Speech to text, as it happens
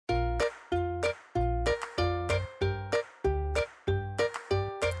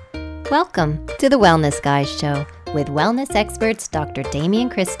Welcome to the Wellness Guys Show with wellness experts Dr. Damien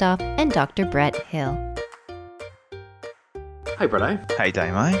Christoph and Dr. Brett Hill. Hey, Bretto. Hey,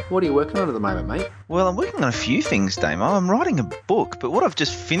 Damo. What are you working on at the moment, mate? Well, I'm working on a few things, Damo. I'm writing a book, but what I've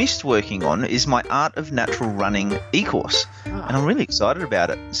just finished working on is my Art of Natural Running e-course, and I'm really excited about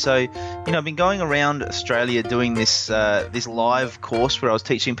it. So, I've been going around Australia doing this live course where I was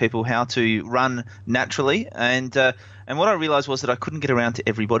teaching people how to run naturally, and what I realised was that I couldn't get around to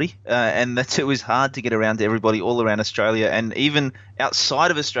everybody, and that it was hard to get around to everybody all around Australia, and even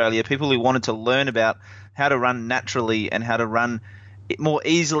outside of Australia, people who wanted to learn about how to run naturally and how to run it more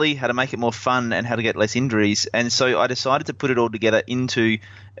easily, how to make it more fun, and how to get less injuries. And so I decided to put it all together into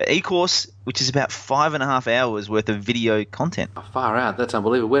an e-course, which is about 5.5 hours worth of video content. Oh, far out. That's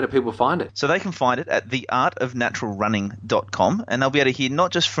unbelievable. Where do people find it? So they can find it at theartofnaturalrunning.com, and they'll be able to hear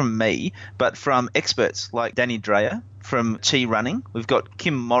not just from me, but from experts like Danny Dreyer from Chi Running. We've got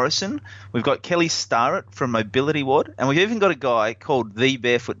Kim Morrison. We've got Kelly Starrett from Mobility Ward. And we've even got a guy called The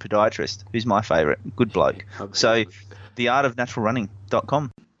Barefoot Podiatrist, who's my favourite. Good bloke. So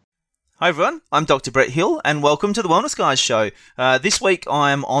theartofnaturalrunning.com. Hi everyone, I'm Dr. Brett Hill and welcome to the Wellness Guys Show. This week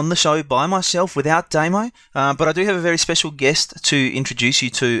I'm on the show by myself without Damo, but I do have a very special guest to introduce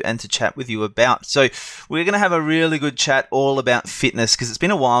you to and to chat with you about. So we're going to have a really good chat all about fitness because it's been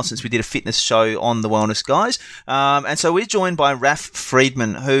a while since we did a fitness show on the Wellness Guys. And so we're joined by Raf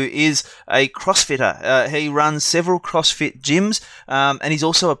Friedman, who is a CrossFitter. He runs several CrossFit gyms and he's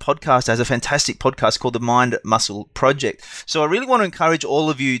also a podcast, has a fantastic podcast called the Mind Muscle Project. So I really want to encourage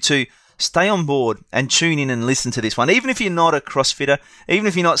all of you to stay on board and tune in and listen to this one. Even if you're not a CrossFitter, even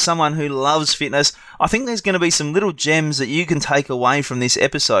if you're not someone who loves fitness, I think there's going to be some little gems that you can take away from this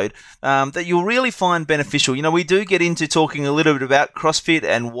episode that you'll really find beneficial. We do get into talking a little bit about CrossFit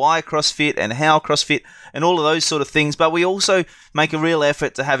and why CrossFit and how CrossFit and all of those sort of things, but we also make a real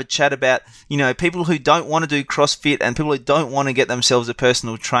effort to have a chat about, people who don't want to do CrossFit and people who don't want to get themselves a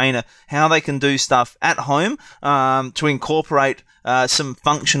personal trainer, how they can do stuff at home to incorporate some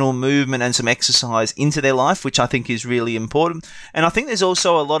functional movement and some exercise into their life, which I think is really important. And I think there's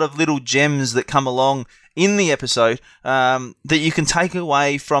also a lot of little gems that come along in the episode that you can take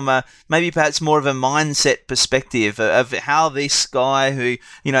away from maybe perhaps more of a mindset perspective of how this guy who,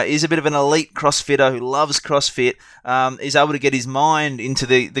 is a bit of an elite CrossFitter who loves CrossFit is able to get his mind into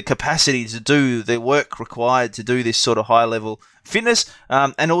the capacity to do the work required to do this sort of high-level fitness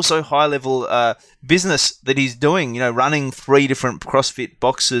and also high-level business that he's doing, running 3 different CrossFit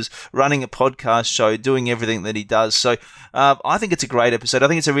boxes, running a podcast show, doing everything that he does. So I think it's a great episode. I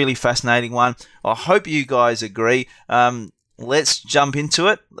think it's a really fascinating one. I hope you guys agree. Let's jump into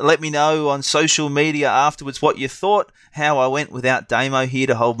it. Let me know on social media afterwards what you thought, how I went without Damo here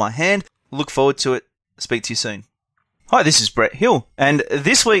to hold my hand. Look forward to it. Speak to you soon. Hi, this is Brett Hill, and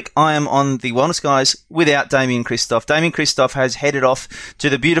this week I am on the Wellness Guys without Damien Christoph. Damien Christoph has headed off to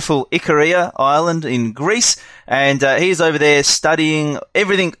the beautiful Ikaria Island in Greece, and he is over there studying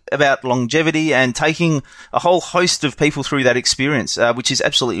everything about longevity and taking a whole host of people through that experience, which is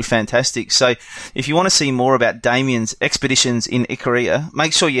absolutely fantastic. So if you want to see more about Damien's expeditions in Ikaria,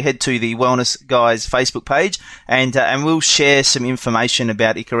 make sure you head to the Wellness Guys Facebook page, and we'll share some information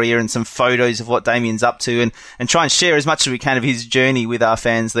about Ikaria and some photos of what Damien's up to, and try and share as much as we can of his journey with our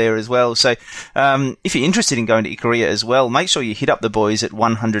fans there as well. So if you're interested in going to Ikaria as well, make sure you hit up the boys at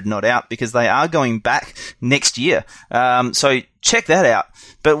 100 Not Out because they are going back next year. So check that out.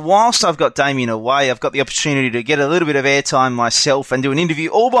 But whilst I've got Damien away, I've got the opportunity to get a little bit of airtime myself and do an interview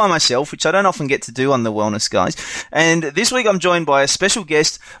all by myself, which I don't often get to do on the Wellness Guys. And this week I'm joined by a special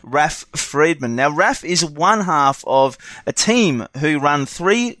guest, Raf Friedman. Now, Raf is one half of a team who run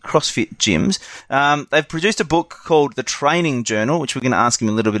 3 CrossFit gyms. They've produced a book called The Training Journal, which we're going to ask him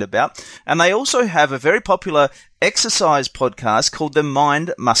a little bit about. And they also have a very popular exercise podcast called the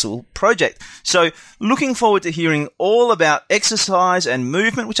Mind Muscle Project. So looking forward to hearing all about exercise and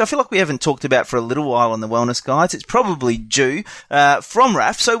movement, which I feel like we haven't talked about for a little while on the Wellness Guys. It's probably due from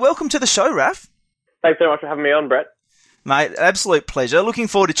Raf. So welcome to the show, Raf. Thanks very much for having me on, Brett. Mate, absolute pleasure. Looking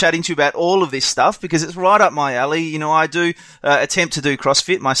forward to chatting to you about all of this stuff because it's right up my alley. I do attempt to do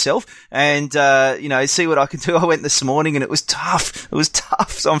CrossFit myself and, see what I can do. I went this morning and it was tough.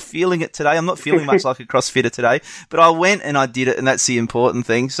 So I'm feeling it today. I'm not feeling much like a CrossFitter today, but I went and I did it and that's the important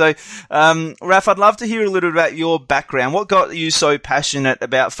thing. So, Raf, I'd love to hear a little bit about your background. What got you so passionate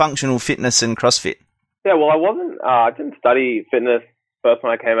about functional fitness and CrossFit? Yeah, well, I didn't study fitness first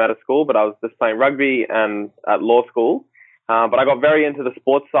when I came out of school, but I was just playing rugby and at law school. But I got very into the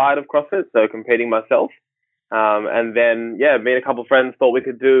sports side of CrossFit, so competing myself. And then, me and a couple of friends thought we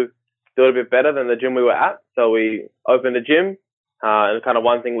could do it a bit better than the gym we were at. So we opened a gym, and kind of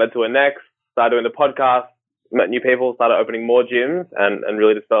one thing led to a next. Started doing the podcast, met new people, started opening more gyms, and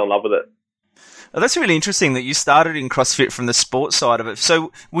really just fell in love with it. Oh, that's really interesting that you started in CrossFit from the sports side of it.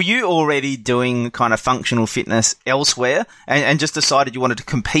 So were you already doing kind of functional fitness elsewhere and just decided you wanted to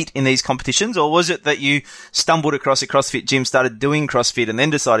compete in these competitions? Or was it that you stumbled across a CrossFit gym, started doing CrossFit, and then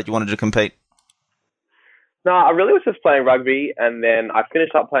decided you wanted to compete? No, I really was just playing rugby, and then I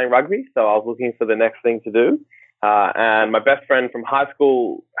finished up playing rugby, so I was looking for the next thing to do. And my best friend from high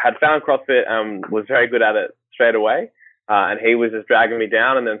school had found CrossFit and was very good at it straight away. And he was just dragging me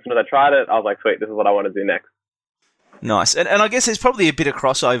down. And then as soon as I tried it, I was like, sweet, this is what I want to do next. Nice. And I guess there's probably a bit of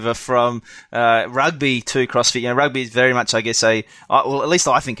crossover from rugby to CrossFit. You know, rugby is very much, I guess, well, at least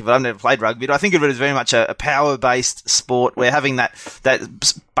I think of it. I've never played rugby, but I think of it as very much a power-based sport where having that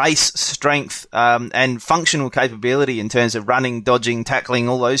base strength and functional capability in terms of running, dodging, tackling,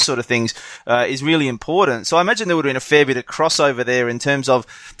 all those sort of things is really important. So I imagine there would have been a fair bit of crossover there in terms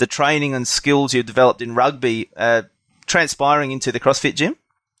of the training and skills you've developed in rugby transpiring into the CrossFit gym?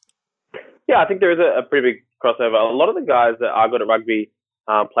 Yeah, I think there is a pretty big crossover. A lot of the guys that I got at rugby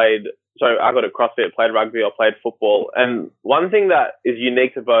I got at CrossFit, played rugby or played football. And one thing that is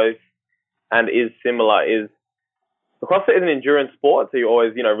unique to both and is similar is the CrossFit is an endurance sport, so you're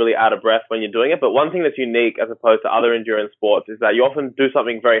always, really out of breath when you're doing it. But one thing that's unique as opposed to other endurance sports is that you often do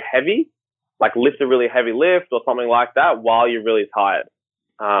something very heavy, like lift a really heavy lift or something like that while you're really tired.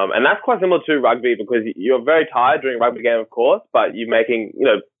 And that's quite similar to rugby because you're very tired during a rugby game, of course, but you're making,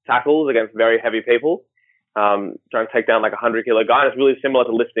 tackles against very heavy people, trying to take down like a 100-kilo guy. And it's really similar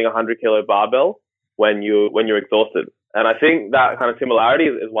to lifting a 100-kilo barbell when you're exhausted. And I think that kind of similarity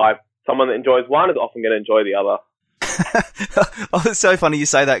is why someone that enjoys one is often going to enjoy the other. Oh, it's so funny you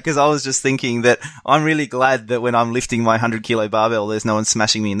say that because I was just thinking that I'm really glad that when I'm lifting my 100-kilo barbell, there's no one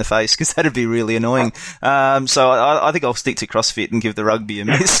smashing me in the face because that'd be really annoying. So I think I'll stick to CrossFit and give the rugby a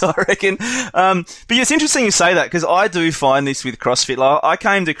miss, I reckon. But yeah, it's interesting you say that because I do find this with CrossFit. Like, I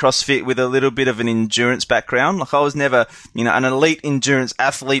came to CrossFit with a little bit of an endurance background. Like I was never, an elite endurance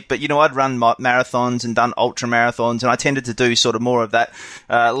athlete, but, I'd run marathons and done ultra marathons, and I tended to do sort of more of that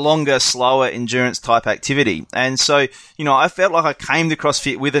longer, slower endurance type activity. And so, I felt like I came to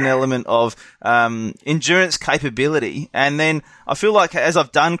CrossFit with an element of endurance capability. And then I feel like as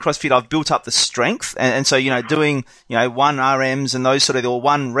I've done CrossFit, I've built up the strength. And so, doing, 1 RMs and those sort of, or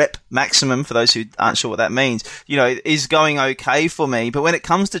 1 rep maximum, for those who aren't sure what that means, is going okay for me. But when it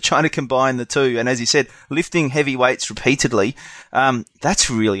comes to trying to combine the two, and as you said, lifting heavy weights repeatedly, that's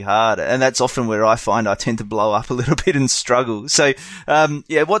really hard. And that's often where I find I tend to blow up a little bit and struggle. So, have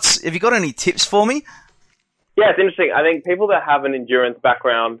you got any tips for me? Yeah, it's interesting. I think people that have an endurance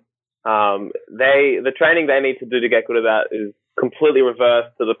background, the training they need to do to get good at that is completely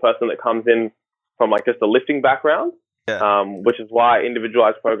reversed to the person that comes in from like just a lifting background, which is why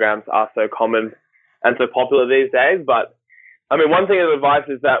individualized programs are so common and so popular these days. But I mean, one thing of advice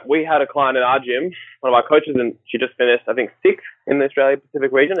is that we had a client in our gym, one of our coaches, and she just finished, I think, 6th in the Australia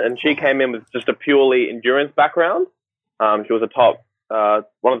Pacific region, and she came in with just a purely endurance background. She was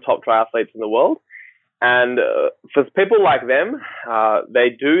one of the top triathletes in the world. And for people like them, they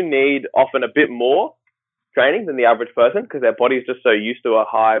do need often a bit more training than the average person because their body is just so used to a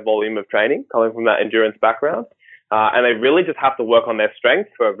high volume of training coming from that endurance background. And they really just have to work on their strength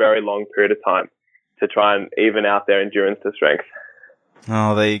for a very long period of time to try and even out their endurance to strength.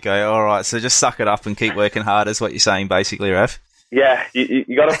 Oh, there you go. All right. So just suck it up and keep working hard is what you're saying, basically, Rav. Yeah,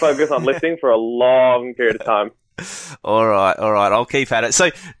 you got to focus on lifting for a long period of time. All right. I'll keep at it. So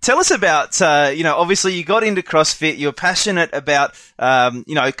tell us about, obviously you got into CrossFit, you're passionate about,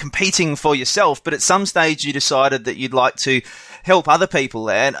 competing for yourself, but at some stage you decided that you'd like to help other people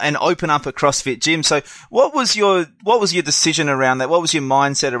and open up a CrossFit gym. So what was your decision around that? What was your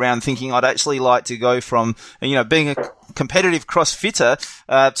mindset around thinking I'd actually like to go from, being a competitive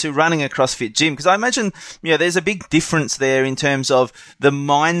CrossFitter to running a CrossFit gym? Because I imagine, there's a big difference there in terms of the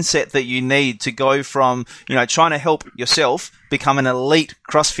mindset that you need to go from, trying to help yourself become an elite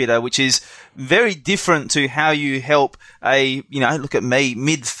CrossFitter, which is very different to how you help a, look at me,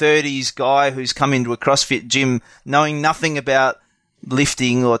 mid-30s guy who's come into a CrossFit gym knowing nothing about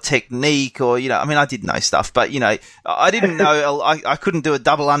lifting or technique or, I did know stuff, but, I didn't know, I couldn't do a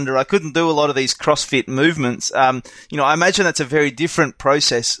double under. I couldn't do a lot of these CrossFit movements. I imagine that's a very different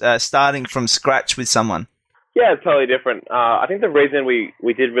process, starting from scratch with someone. Yeah, it's totally different. I think the reason we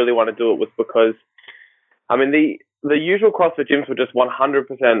did really want to do it was because, the usual CrossFit gyms were just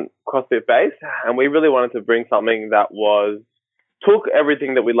 100% CrossFit based, and we really wanted to bring something that took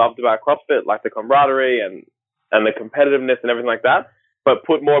everything that we loved about CrossFit, like the camaraderie and the competitiveness and everything like that, but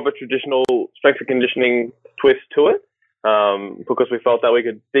put more of a traditional strength and conditioning twist to it. because we felt that we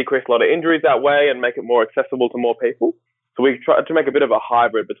could decrease a lot of injuries that way and make it more accessible to more people. So we tried to make a bit of a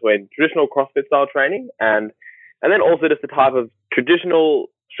hybrid between traditional CrossFit style training and then also just the type of traditional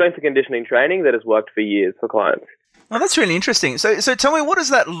strength and conditioning training that has worked for years for clients. Oh, that's really interesting. So tell me, what does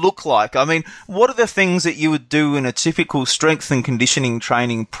that look like? I mean, what are the things that you would do in a typical strength and conditioning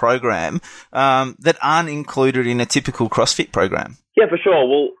training program that aren't included in a typical CrossFit program? Yeah, for sure.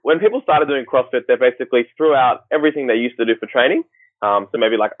 Well, when people started doing CrossFit, they basically threw out everything they used to do for training. So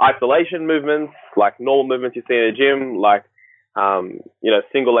maybe like isolation movements, like normal movements you see in a gym, like,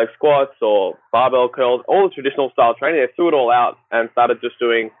 single leg squats or barbell curls, all the traditional style training. They threw it all out and started just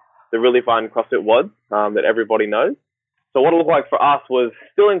doing the really fun CrossFit WODs that everybody knows. So what it looked like for us was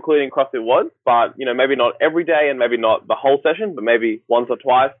still including CrossFit WODs, but, maybe not every day and maybe not the whole session, but maybe once or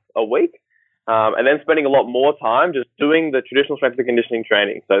twice a week. And then spending a lot more time just doing the traditional strength and conditioning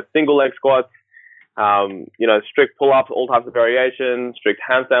training. So single leg squats, strict pull-ups, all types of variations, strict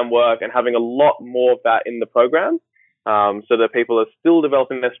handstand work, and having a lot more of that in the program so that people are still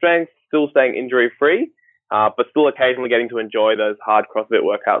developing their strength, still staying injury-free, but still occasionally getting to enjoy those hard CrossFit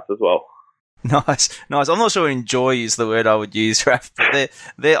workouts as well. Nice. I'm not sure enjoy is the word I would use, Raph, but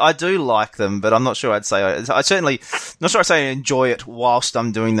I do like them, but I'm not sure I'd say, not sure I'd say enjoy it whilst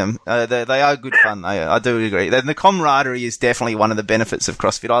I'm doing them. They are good fun. I do agree. The camaraderie is definitely one of the benefits of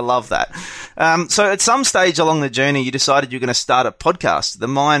CrossFit. I love that. So at some stage along the journey, you decided you're going to start a podcast, the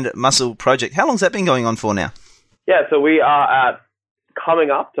Mind Muscle Project. How long's that been going on for now? Yeah, so we are coming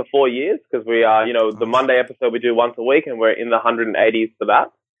up to 4 years because we are, the Monday episode we do once a week and we're in the 180s for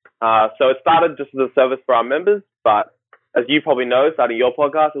that. So it started just as a service for our members, but as you probably know, starting your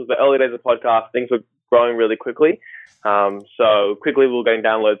podcast, it was the early days of podcast. Things were growing really quickly. So quickly we were getting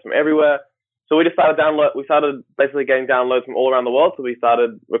downloads from everywhere. So we just started basically getting downloads from all around the world. So we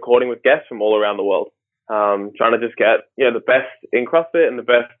started recording with guests from all around the world, trying to just get, the best in CrossFit and the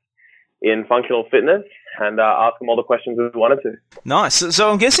best in functional fitness and ask them all the questions we wanted to. Nice. So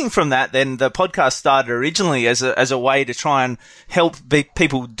I'm guessing from that, then the podcast started originally as a way to try and help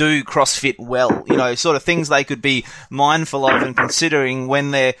people do CrossFit well, sort of things they could be mindful of and considering when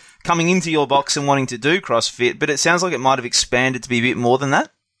they're coming into your box and wanting to do CrossFit. But it sounds like it might have expanded to be a bit more than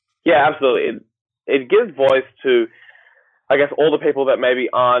that. Yeah, absolutely. It gives voice to, I guess, all the people that maybe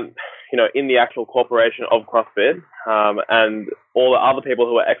aren't, in the actual corporation of CrossFit, and all the other people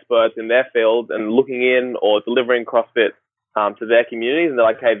who are experts in their field and looking in or delivering CrossFit to their communities. And they're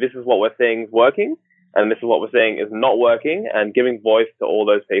like, hey, this is what we're seeing is working, and this is what we're seeing is not working, and giving voice to all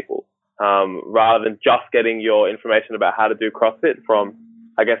those people, rather than just getting your information about how to do CrossFit from,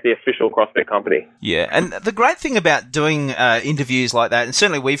 I guess, the official CrossFit company. Yeah, and the great thing about doing interviews like that, and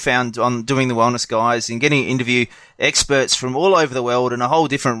certainly we found on doing the Wellness Guys and getting to interview experts from all over the world in a whole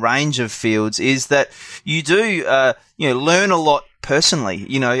different range of fields, is that you do learn a lot personally,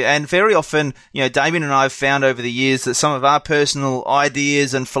 and very often, Damien and I have found over the years that some of our personal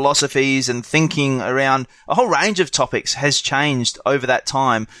ideas and philosophies and thinking around a whole range of topics has changed over that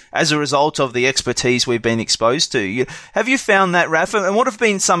time as a result of the expertise we've been exposed to. Have you found that, Raph? And what have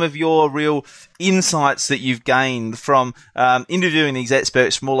been some of your real insights that you've gained from interviewing these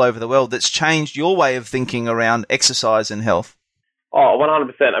experts from all over the world that's changed your way of thinking around exercise and health? Oh,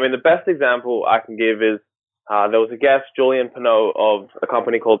 100%. I mean, the best example I can give is there was a guest, Julian Pinot, of a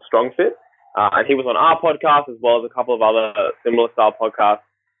company called StrongFit, and he was on our podcast as well as a couple of other similar style podcasts.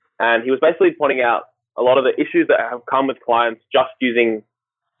 And he was basically pointing out a lot of the issues that have come with clients just using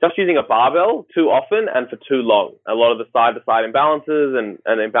a barbell too often and for too long. A lot of the side-to-side imbalances and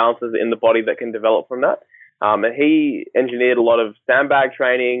imbalances in the body that can develop from that. And he engineered a lot of sandbag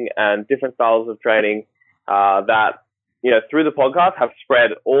training and different styles of training that, through the podcast have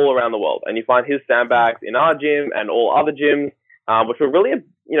spread all around the world. And you find his sandbags in our gym and all other gyms, which were really,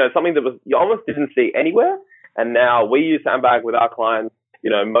 something that you almost didn't see anywhere. And now we use sandbag with our clients,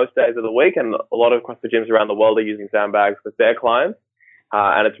 most days of the week. And a lot of CrossFit gyms around the world are using sandbags with their clients.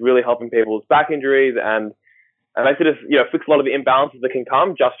 And it's really helping people's back injuries and basically just, fix a lot of the imbalances that can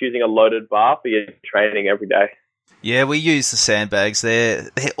come just using a loaded bar for your training every day. Yeah, we use the sandbags.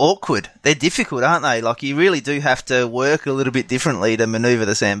 They're awkward. They're difficult, aren't they? Like, you really do have to work a little bit differently to maneuver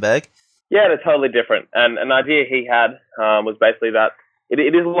the sandbag. Yeah, they're totally different. And an idea he had was basically that it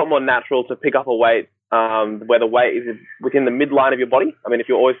is a lot more natural to pick up a weight where the weight is within the midline of your body. I mean, if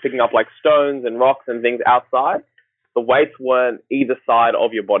you're always picking up like stones and rocks and things outside, the weights weren't either side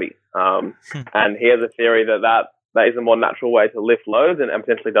of your body. And he has a theory that is a more natural way to lift loads and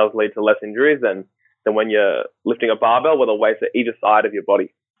potentially does lead to less injuries than when you're lifting a barbell where the weights are either side of your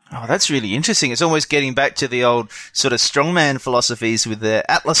body. Oh, that's really interesting. It's almost getting back to the old sort of strongman philosophies with the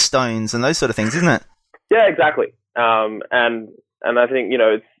Atlas stones and those sort of things, isn't it? Yeah, exactly. And I think,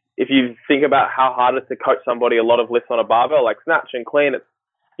 it's, if you think about how hard it is to coach somebody a lot of lifts on a barbell, like snatch and clean, it's,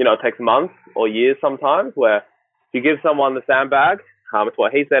 it takes months or years sometimes, where if you give someone the sandbag, it's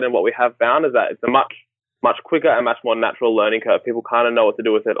what he said, and what we have found is that it's a much quicker and much more natural learning curve. People kind of know what to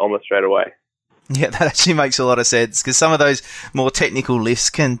do with it almost straight away. Yeah, that actually makes a lot of sense, because some of those more technical lifts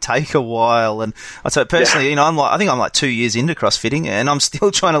can take a while. And I'd say personally, I think I'm like 2 years into CrossFitting, and I'm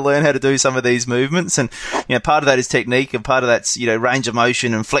still trying to learn how to do some of these movements. And, part of that is technique, and part of that's, range of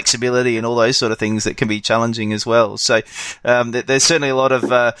motion and flexibility and all those sort of things that can be challenging as well. So, there's certainly a lot of,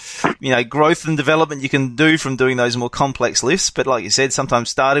 growth and development you can do from doing those more complex lifts. But like you said, sometimes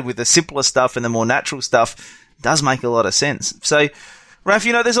started with the simpler stuff and the more natural stuff does make a lot of sense. So, Raf,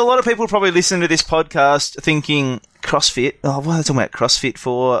 there's a lot of people probably listening to this podcast thinking, CrossFit, what are they talking about CrossFit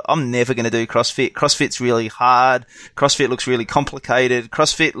for? I'm never going to do CrossFit. CrossFit's really hard. CrossFit looks really complicated.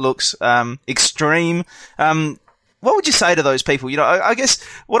 CrossFit looks extreme. What would you say to those people? I guess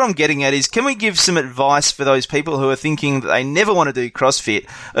what I'm getting at is, can we give some advice for those people who are thinking that they never want to do CrossFit,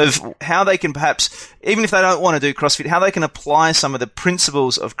 of how they can perhaps, even if they don't want to do CrossFit, how they can apply some of the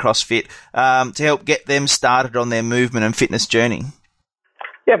principles of CrossFit to help get them started on their movement and fitness journey?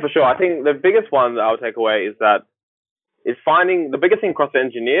 Yeah, for sure. I think the biggest one that I would take away is finding the biggest thing CrossFit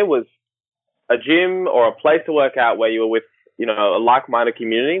Engineer was a gym or a place to work out where you were with, a like-minded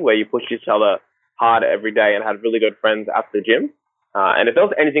community where you pushed each other hard every day and had really good friends at the gym. And if there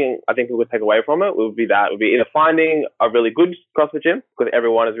was anything I think we would take away from it, would be either finding a really good CrossFit gym, because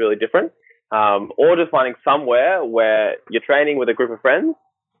everyone is really different, or just finding somewhere where you're training with a group of friends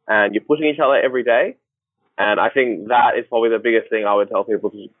and you're pushing each other every day. And I think that is probably the biggest thing I would tell people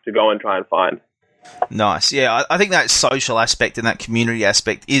to go and try and find. Nice. Yeah, I think that social aspect and that community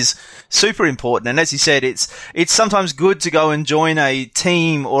aspect is super important. And as you said, it's sometimes good to go and join a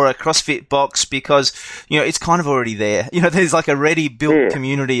team or a CrossFit box, because, it's kind of already there. There's like a ready built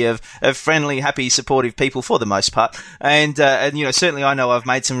community of friendly, happy, supportive people for the most part. And certainly I know I've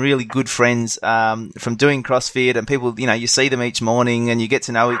made some really good friends from doing CrossFit, and people, you see them each morning and you get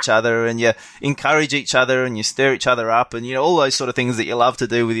to know each other and you encourage each other and you stir each other up, and, all those sort of things that you love to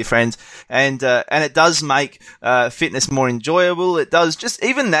do with your friends. And it does make fitness more enjoyable. It does just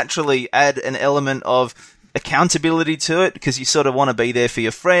even naturally add an element of accountability to it, because you sort of want to be there for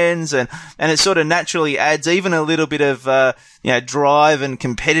your friends, and it sort of naturally adds even a little bit of drive and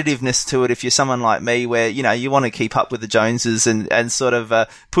competitiveness to it if you're someone like me, where you want to keep up with the Joneses and sort of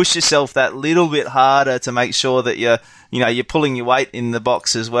push yourself that little bit harder to make sure that you're pulling your weight in the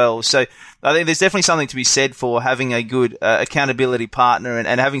box as well. So I think there's definitely something to be said for having a good accountability partner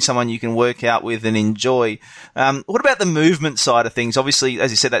and having someone you can work out with and enjoy. What about the movement side of things? Obviously,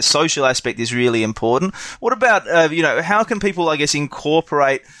 as you said, that social aspect is really important. What about, how can people, I guess,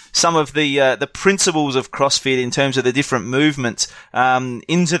 incorporate some of the principles of CrossFit in terms of the different movements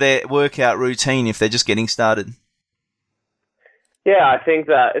into their workout routine if they're just getting started? Yeah, I think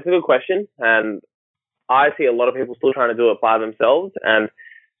that it's a good question. And I see a lot of people still trying to do it by themselves. And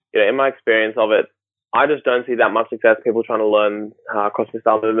in my experience of it, I just don't see that much success people trying to learn CrossFit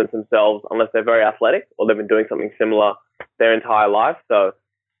style movements themselves unless they're very athletic or they've been doing something similar their entire life. So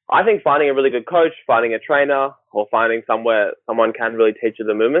I think finding a really good coach, finding a trainer, or finding somewhere someone can really teach you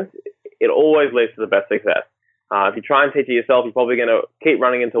the movements, it always leads to the best success. If you try and teach it yourself, you're probably going to keep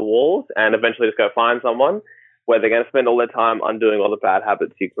running into walls and eventually just go find someone where they're going to spend all their time undoing all the bad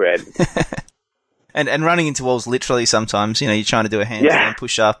habits you created. And running into walls literally sometimes, you're trying to do a handstand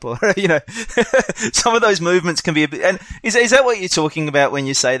push up, or, some of those movements can be a bit, and is that what you're talking about when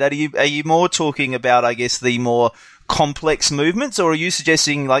you say that? Are you more talking about, I guess, the more complex movements, or are you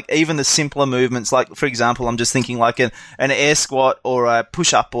suggesting like even the simpler movements, like, for example, I'm just thinking like an air squat or a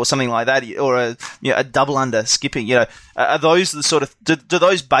push up or something like that, or a double under skipping, are those the sort of, do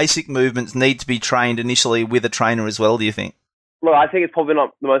those basic movements need to be trained initially with a trainer as well, do you think? Well, I think it's probably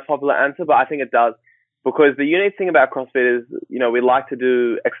not the most popular answer, but I think it does, because the unique thing about CrossFit is, we like to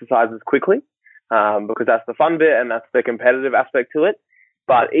do exercises quickly, because that's the fun bit and that's the competitive aspect to it.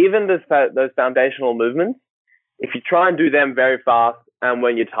 But even those foundational movements, if you try and do them very fast and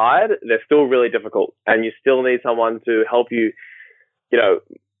when you're tired, they're still really difficult, and you still need someone to help you,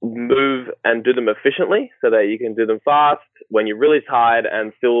 move and do them efficiently so that you can do them fast when you're really tired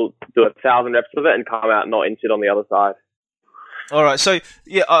and still do 1,000 reps of it and come out not injured on the other side. All right, so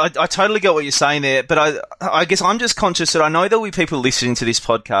yeah, I totally get what you're saying there, but I guess I'm just conscious that I know there'll be people listening to this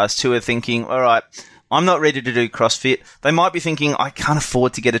podcast who are thinking, all right, I'm not ready to do CrossFit. They might be thinking, I can't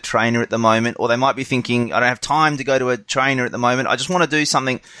afford to get a trainer at the moment, or they might be thinking, I don't have time to go to a trainer at the moment. I just want to do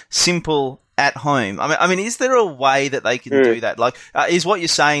something simple at home. I mean, is there a way that they can do that? Like, is what you're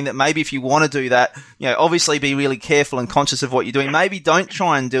saying that maybe if you want to do that, obviously be really careful and conscious of what you're doing. Maybe don't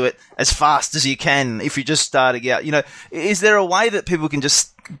try and do it as fast as you can if you're just starting out. Is there a way that people can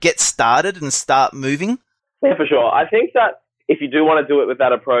just get started and start moving? Yeah, for sure. I think that if you do want to do it with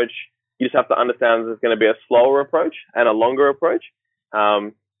that approach, you just have to understand there's going to be a slower approach and a longer approach.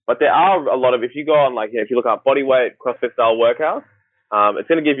 But there are a lot of, if you go on, if you look up body weight, CrossFit style workouts, it's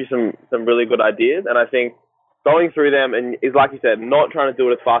going to give you some really good ideas. And I think going through them and is, like you said, not trying to do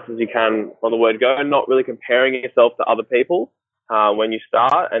it as fast as you can on the word go, and not really comparing yourself to other people when you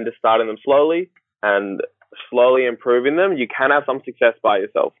start, and just starting them slowly and slowly improving them. You can have some success by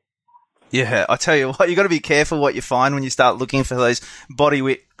yourself. Yeah, I tell you what, you got to be careful what you find when you start looking for those body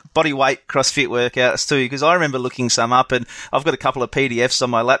weight CrossFit workouts too, because I remember looking some up, and I've got a couple of PDFs on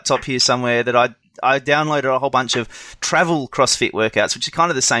my laptop here somewhere that I downloaded a whole bunch of travel CrossFit workouts, which is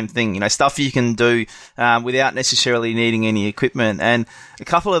kind of the same thing, stuff you can do without necessarily needing any equipment. And a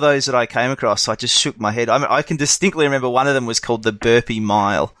couple of those that I came across, I just shook my head. I can distinctly remember one of them was called the Burpee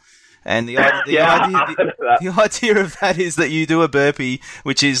Mile. And the idea of that is that you do a burpee,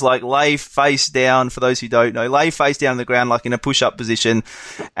 which is like lay face down, for those who don't know, lay face down on the ground like in a push-up position,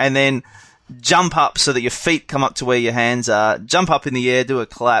 and then jump up so that your feet come up to where your hands are, jump up in the air, do a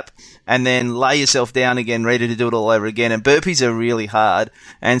clap, and then lay yourself down again, ready to do it all over again. And burpees are really hard.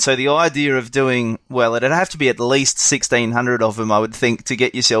 And so the idea of doing, well, it'd have to be at least 1,600 of them, I would think, to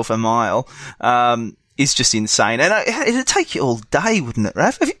get yourself a mile. Is just insane. And it'd take you all day, wouldn't it,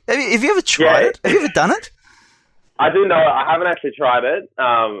 Raph? Have you ever tried it? Have you ever done it? I do know it. I haven't actually tried it.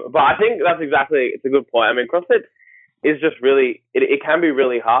 But I think it's a good point. I mean, CrossFit is just really, it can be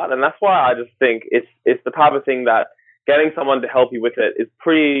really hard. And that's why I just think it's the type of thing that getting someone to help you with it is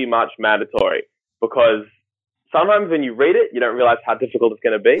pretty much mandatory, because sometimes when you read it, you don't realize how difficult it's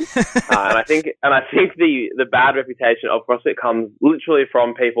going to be. And I think the bad reputation of CrossFit comes literally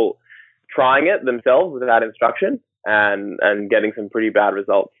from people trying it themselves without instruction and getting some pretty bad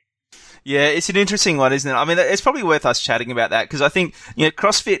results. Yeah, it's an interesting one, isn't it? I mean, it's probably worth us chatting about that, because I think,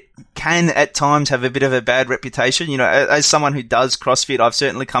 CrossFit can at times have a bit of a bad reputation. As someone who does CrossFit, I've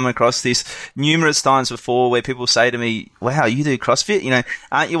certainly come across this numerous times before where people say to me, wow, you do CrossFit?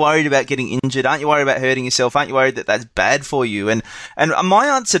 Aren't you worried about getting injured? Aren't you worried about hurting yourself? Aren't you worried that that's bad for you? And my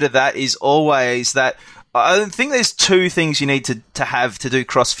answer to that is always that I think there's two things you need to have to do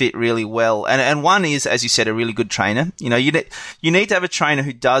CrossFit really well. And one is, as you said, a really good trainer. You need to have a trainer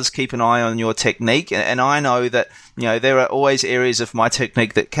who does keep an eye on your technique. And I know that, there are always areas of my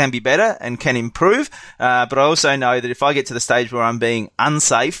technique that can be better and can improve. But I also know that if I get to the stage where I'm being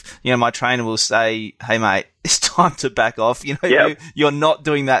unsafe, my trainer will say, hey mate, it's time to back off. You're not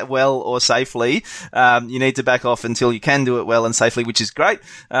doing that well or safely. You need to back off until you can do it well and safely, which is great.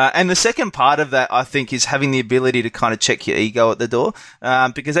 And the second part of that, I think, is having the ability to kind of check your ego at the door.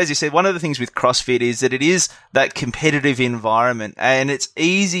 Because as you said, one of the things with CrossFit is that it is that competitive environment, and it's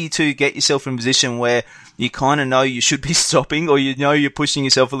easy to get yourself in a position where you kind of know you should be stopping, or you're pushing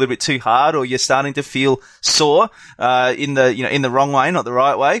yourself a little bit too hard, or you're starting to feel sore in the wrong way, not the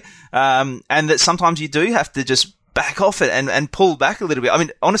right way. And that sometimes you do have to just back off it and pull back a little bit. I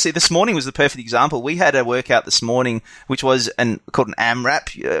mean, honestly, this morning was the perfect example. We had a workout this morning, which was called an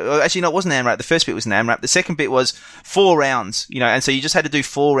AMRAP. Actually, no, it wasn't an AMRAP. The first bit was an AMRAP. The second bit was 4 rounds, and so you just had to do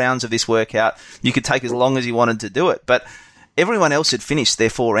 4 rounds of this workout. You could take as long as you wanted to do it, but everyone else had finished their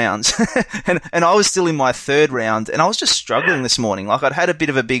 4 rounds and I was still in my 3rd round, and I was just struggling this morning. Like, I'd had a bit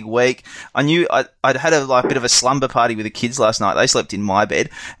of a big week. I knew I'd had a bit of a slumber party with the kids last night. They slept in my bed.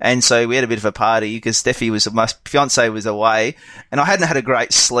 And so we had a bit of a party because my fiance was away, and I hadn't had a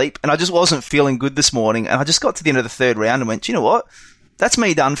great sleep, and I just wasn't feeling good this morning. And I just got to the end of the 3rd round and went, do you know what? That's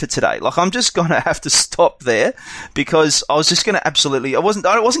me done for today. Like, I'm just going to have to stop there, because I was just going to I wasn't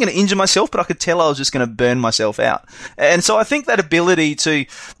going to injure myself, but I could tell I was just going to burn myself out. And so I think that ability to,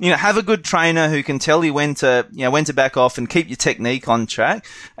 have a good trainer who can tell you when to back off and keep your technique on track,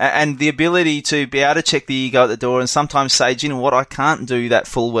 and the ability to be able to check the ego at the door and sometimes say, do you know what, I can't do that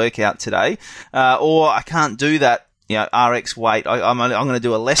full workout today, or I can't do that RX weight. I'm going to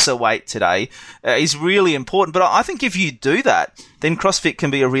do a lesser weight today, is really important. But I think if you do that, then CrossFit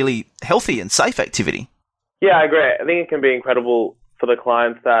can be a really healthy and safe activity. Yeah, I agree. I think it can be incredible for the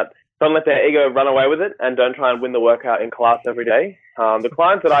clients that don't let their ego run away with it and don't try and win the workout in class every day. The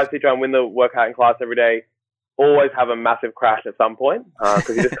clients that I see try and win the workout in class every day always have a massive crash at some point,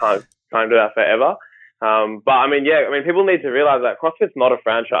 because you just can't do that forever. But I mean, people need to realize that CrossFit's not a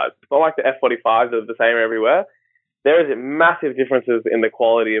franchise. It's not like the F45s are the same everywhere. There is massive differences in the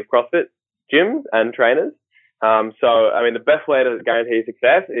quality of CrossFit gyms and trainers. The best way to guarantee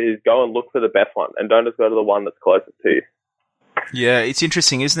success is go and look for the best one, and don't just go to the one that's closest to you. Yeah, it's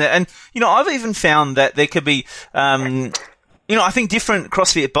interesting, isn't it? And, I've even found that there could be, I think different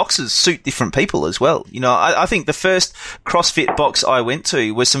CrossFit boxes suit different people as well. I think the first CrossFit box I went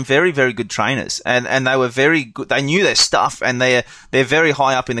to was some very, very good trainers, and they were very good. They knew their stuff, and they're very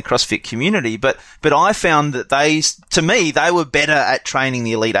high up in the CrossFit community. But I found that they were better at training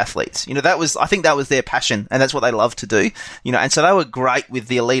the elite athletes. I think that was their passion, and that's what they love to do. And so they were great with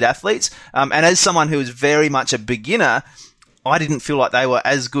the elite athletes. And as someone who was very much a beginner, I didn't feel like they were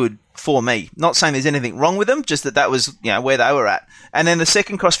as good for me. Not saying there's anything wrong with them, just that was, where they were at. And then the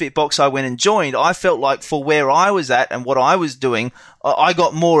second CrossFit box I went and joined, I felt like for where I was at and what I was doing, I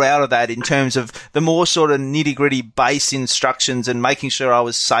got more out of that in terms of the more sort of nitty-gritty base instructions and making sure I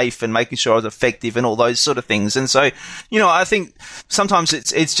was safe and making sure I was effective and all those sort of things. And so, I think sometimes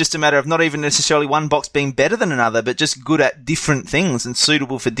it's just a matter of not even necessarily one box being better than another, but just good at different things and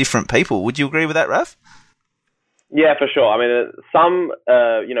suitable for different people. Would you agree with that, Raf? Yeah, for sure. I mean, some,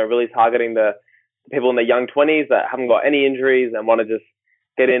 really targeting the people in their young 20s that haven't got any injuries and want to just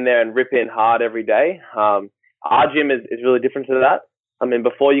get in there and rip in hard every day. Our gym is really different to that. I mean,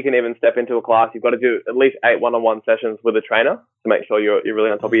 before you can even step into a class, you've got to do at least 8 one-on-one sessions with a trainer to make sure you're really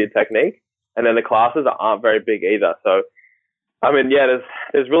on top of your technique. And then the classes aren't very big either. So, I mean,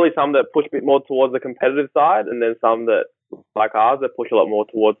 there's really some that push a bit more towards the competitive side, and then some that, like ours, that push a lot more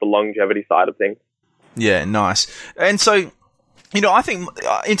towards the longevity side of things. Yeah, nice. And so, I think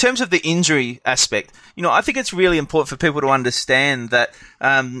in terms of the injury aspect, I think it's really important for people to understand that,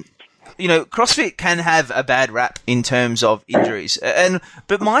 CrossFit can have a bad rap in terms of injuries.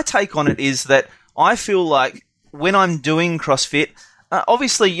 But my take on it is that I feel like when I'm doing CrossFit,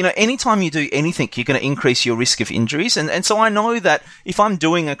 obviously, anytime you do anything, you're going to increase your risk of injuries. And so I know that if I'm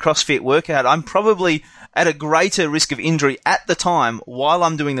doing a CrossFit workout, I'm probably at a greater risk of injury at the time while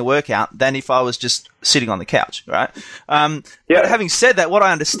I'm doing the workout than if I was just sitting on the couch, right? But having said that, what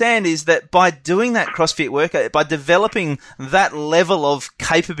I understand is that by doing that CrossFit workout, by developing that level of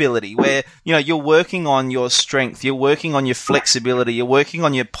capability where, you're working on your strength, you're working on your flexibility, you're working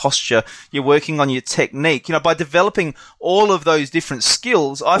on your posture, you're working on your technique, by developing all of those different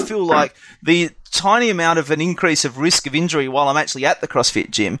skills, I feel like the tiny amount of an increase of risk of injury while I'm actually at the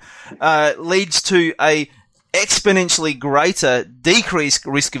CrossFit gym leads to a exponentially greater decreased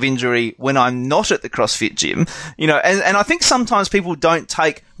risk of injury when I'm not at the CrossFit gym, and I think sometimes people don't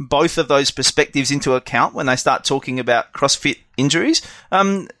take both of those perspectives into account when they start talking about CrossFit injuries.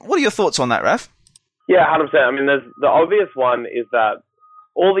 What are your thoughts on that, Raf? Yeah, 100%. I mean, the obvious one is that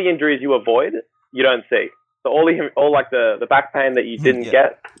all the injuries you avoid, you don't see. So all the back pain that you didn't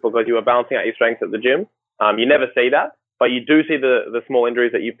get because you were balancing out your strengths at the gym, you never see that, but you do see the small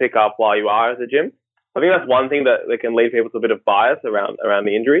injuries that you pick up while you are at the gym. I think that's one thing that can lead people to a bit of bias around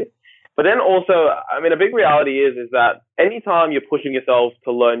the injuries. But then also, I mean, a big reality is that anytime you're pushing yourself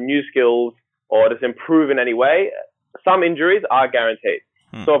to learn new skills or just improve in any way, some injuries are guaranteed.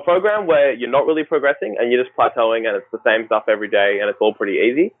 So a program where you're not really progressing and you're just plateauing and it's the same stuff every day and it's all pretty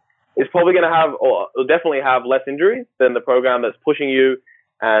easy is probably going to have, or will definitely have, less injuries than the program that's pushing you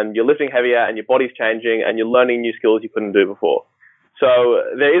and you're lifting heavier and your body's changing and you're learning new skills you couldn't do before. So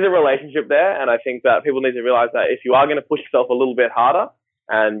there is a relationship there, and I think that people need to realize that if you are going to push yourself a little bit harder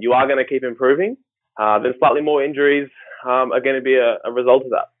and you are going to keep improving, then slightly more injuries are going to be a result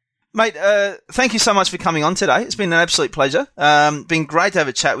of that. Mate, thank you so much for coming on today. It's been an absolute pleasure. Been great to have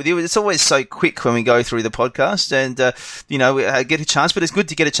a chat with you. It's always so quick when we go through the podcast and, we get a chance, but it's good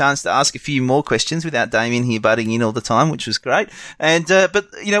to get a chance to ask a few more questions without Damien here butting in all the time, which was great. And,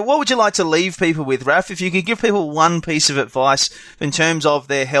 what would you like to leave people with, Raf? If you could give people one piece of advice in terms of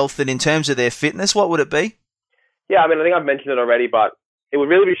their health and in terms of their fitness, what would it be? Yeah, I mean, I think I've mentioned it already, but it would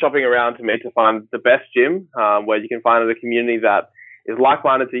really be shopping around to me to find the best gym, where you can find a community that is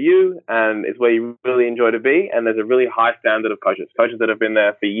like-minded to you and is where you really enjoy to be. And there's a really high standard of coaches that have been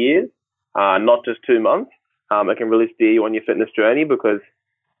there for years, not just 2 months. It can really steer you on your fitness journey because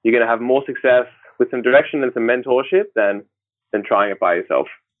you're going to have more success with some direction and some mentorship than trying it by yourself.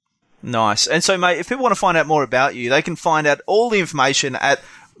 Nice. And so, mate, if people want to find out more about you, they can find out all the information at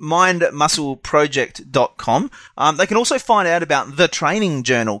mindmuscleproject.com. They can also find out about the Training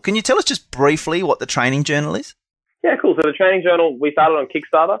Journal. Can you tell us just briefly what the Training Journal is? Yeah, cool. So the Training Journal, we started on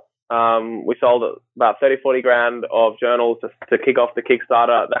Kickstarter. We sold about 30-40 grand of journals to kick off the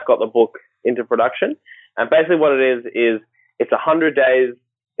Kickstarter. That got the book into production. And basically what it is it's 100 days.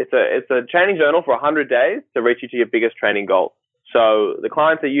 It's a training journal for 100 days to reach you to your biggest training goal. So the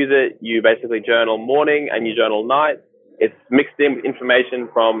clients that use it, you basically journal morning and you journal night. It's mixed in with information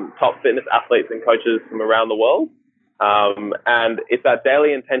from top fitness athletes and coaches from around the world. And it's that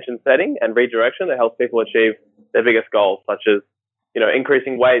daily intention setting and redirection that helps people achieve their biggest goals, such as,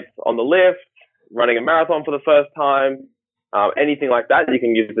 increasing weights on the lift, running a marathon for the first time, anything like that you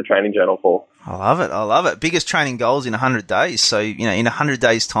can use the training journal for. I love it. Biggest training goals in 100 days. So, in 100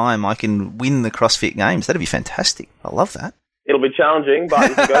 days' time, I can win the CrossFit Games. That'd be fantastic. I love that. It'll be challenging, but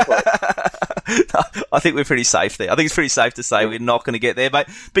you can go for it. I think we're pretty safe there. I think it's pretty safe to say we're not going to get there. But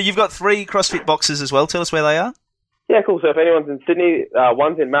you've got 3 CrossFit boxes as well. Tell us where they are. Yeah, cool. So if anyone's in Sydney,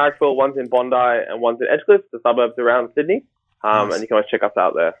 one's in Marrickville, one's in Bondi, and one's in Edgecliff, the suburbs around Sydney. Nice. And you can always check us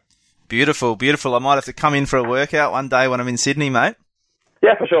out there. Beautiful. I might have to come in for a workout one day when I'm in Sydney, mate.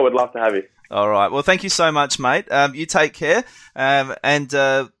 Yeah, for sure. We'd love to have you. All right. Well, thank you so much, mate. You take care, and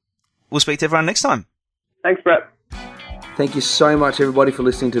we'll speak to everyone next time. Thanks, Brett. Thank you so much, everybody, for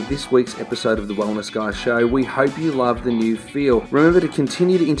listening to this week's episode of the Wellness Guys Show. We hope you love the new feel. Remember to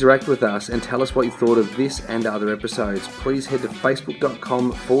continue to interact with us and tell us what you thought of this and other episodes. Please head to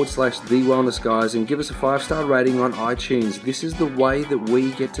facebook.com/The Wellness Guys and give us a 5-star rating on iTunes. This is the way that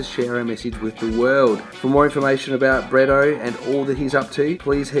we get to share our message with the world. For more information about Bretto and all that he's up to,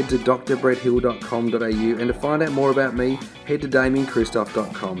 please head to drbretthill.com.au, and to find out more about me, head to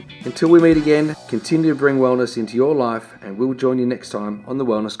DamienChristoff.com. Until we meet again, continue to bring wellness into your life, and we'll join you next time on the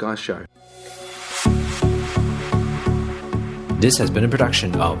Wellness Guys Show. This has been a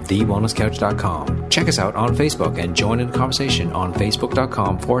production of TheWellnessCouch.com. Check us out on Facebook and join in the conversation on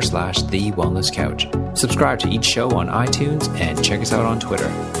Facebook.com/The Wellness Couch. Subscribe to each show on iTunes and check us out on Twitter.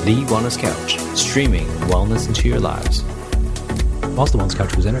 The Wellness Couch, streaming wellness into your lives. Whilst the Wellness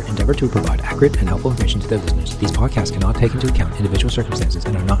Couch presenter endeavor to provide accurate and helpful information to their listeners, these podcasts cannot take into account individual circumstances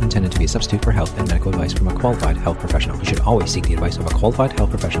and are not intended to be a substitute for health and medical advice from a qualified health professional. You should always seek the advice of a qualified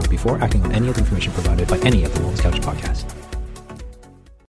health professional before acting on any of the information provided by any of the Wellness Couch podcasts.